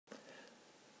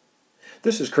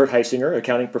This is Kurt Heisinger,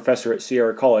 accounting professor at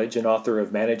Sierra College and author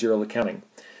of Managerial Accounting.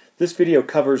 This video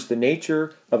covers the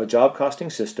nature of a job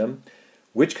costing system,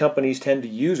 which companies tend to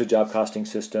use a job costing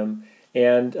system,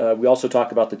 and we also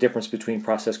talk about the difference between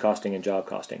process costing and job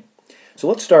costing. So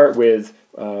let's start with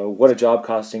what a job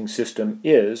costing system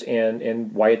is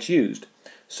and why it's used.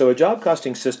 So a job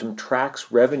costing system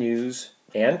tracks revenues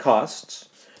and costs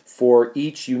for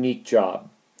each unique job.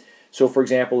 So for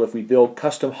example, if we build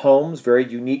custom homes, very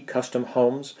unique custom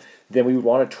homes, then we would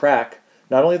want to track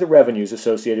not only the revenues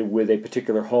associated with a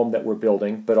particular home that we're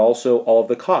building, but also all of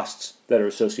the costs that are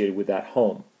associated with that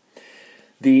home.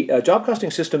 The job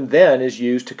costing system then is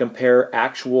used to compare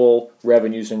actual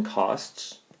revenues and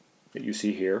costs that you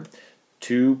see here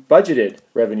to budgeted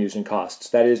revenues and costs.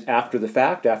 That is, after the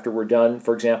fact, after we're done,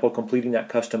 for example, completing that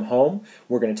custom home,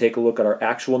 we're going to take a look at our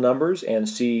actual numbers and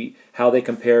see how they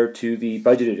compare to the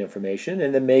budgeted information,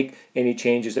 and then make any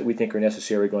changes that we think are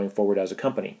necessary going forward as a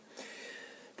company.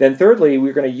 Then thirdly,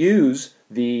 we're going to use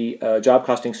the job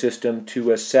costing system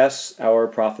to assess our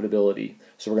profitability.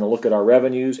 So we're going to look at our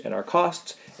revenues and our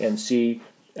costs and see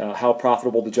how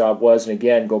profitable the job was, and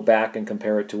again, go back and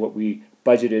compare it to what we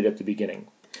budgeted at the beginning.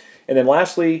 And then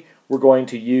lastly, we're going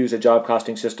to use a job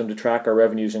costing system to track our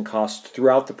revenues and costs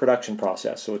throughout the production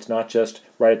process. So it's not just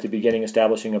right at the beginning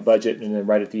establishing a budget and then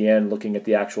right at the end looking at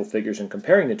the actual figures and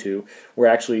comparing the two. We're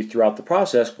actually throughout the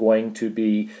process going to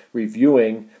be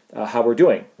reviewing how we're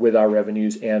doing with our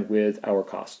revenues and with our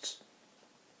costs.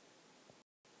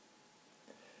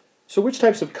 So which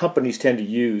types of companies tend to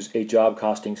use a job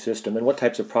costing system, and what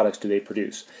types of products do they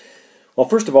produce? Well,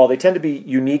 first of all, they tend to be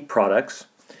unique products.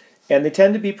 And they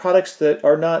tend to be products that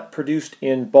are not produced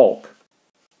in bulk.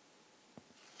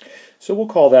 So we'll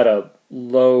call that a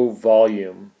low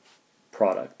volume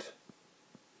product.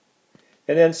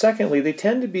 And then secondly, they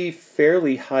tend to be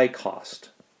fairly high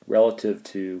cost relative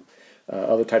to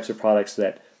other types of products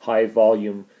that high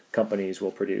volume companies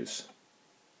will produce.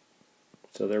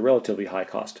 So they're relatively high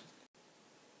cost.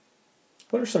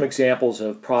 What are some examples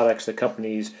of products that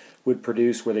companies would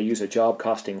produce where they use a job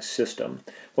costing system?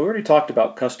 Well, we already talked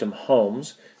about custom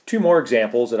homes. Two more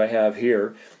examples that I have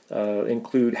here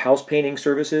include house painting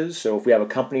services. So if we have a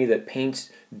company that paints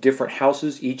different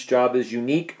houses, each job is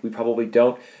unique. We probably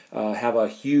don't have a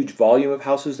huge volume of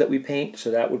houses that we paint,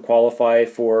 so that would qualify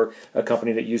for a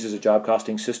company that uses a job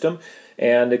costing system.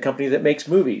 And a company that makes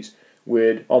movies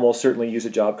would almost certainly use a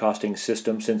job costing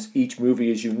system, since each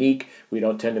movie is unique. We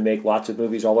don't tend to make lots of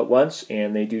movies all at once,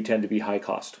 and they do tend to be high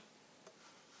cost.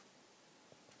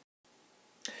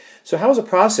 So how is a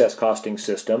process costing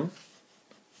system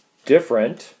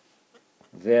different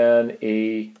than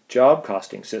a job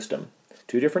costing system?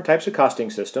 Two different types of costing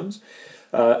systems.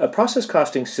 A process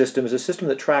costing system is a system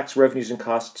that tracks revenues and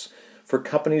costs for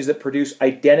companies that produce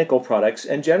identical products,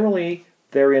 and generally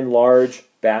they're in large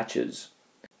batches.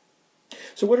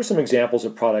 So what are some examples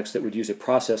of products that would use a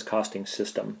process costing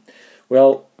system?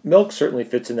 Well, milk certainly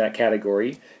fits in that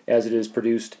category, as it is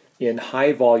produced in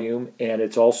high volume and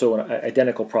it's also an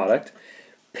identical product.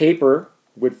 Paper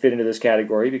would fit into this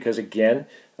category because, again,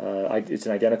 it's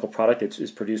an identical product.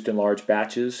 It's produced in large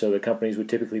batches, so the companies would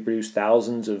typically produce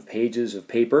thousands of pages of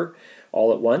paper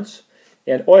all at once.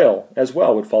 And oil as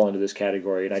well would fall into this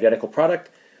category, an identical product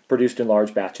produced in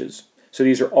large batches. So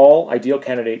these are all ideal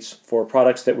candidates for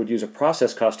products that would use a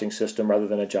process costing system rather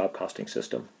than a job costing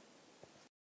system.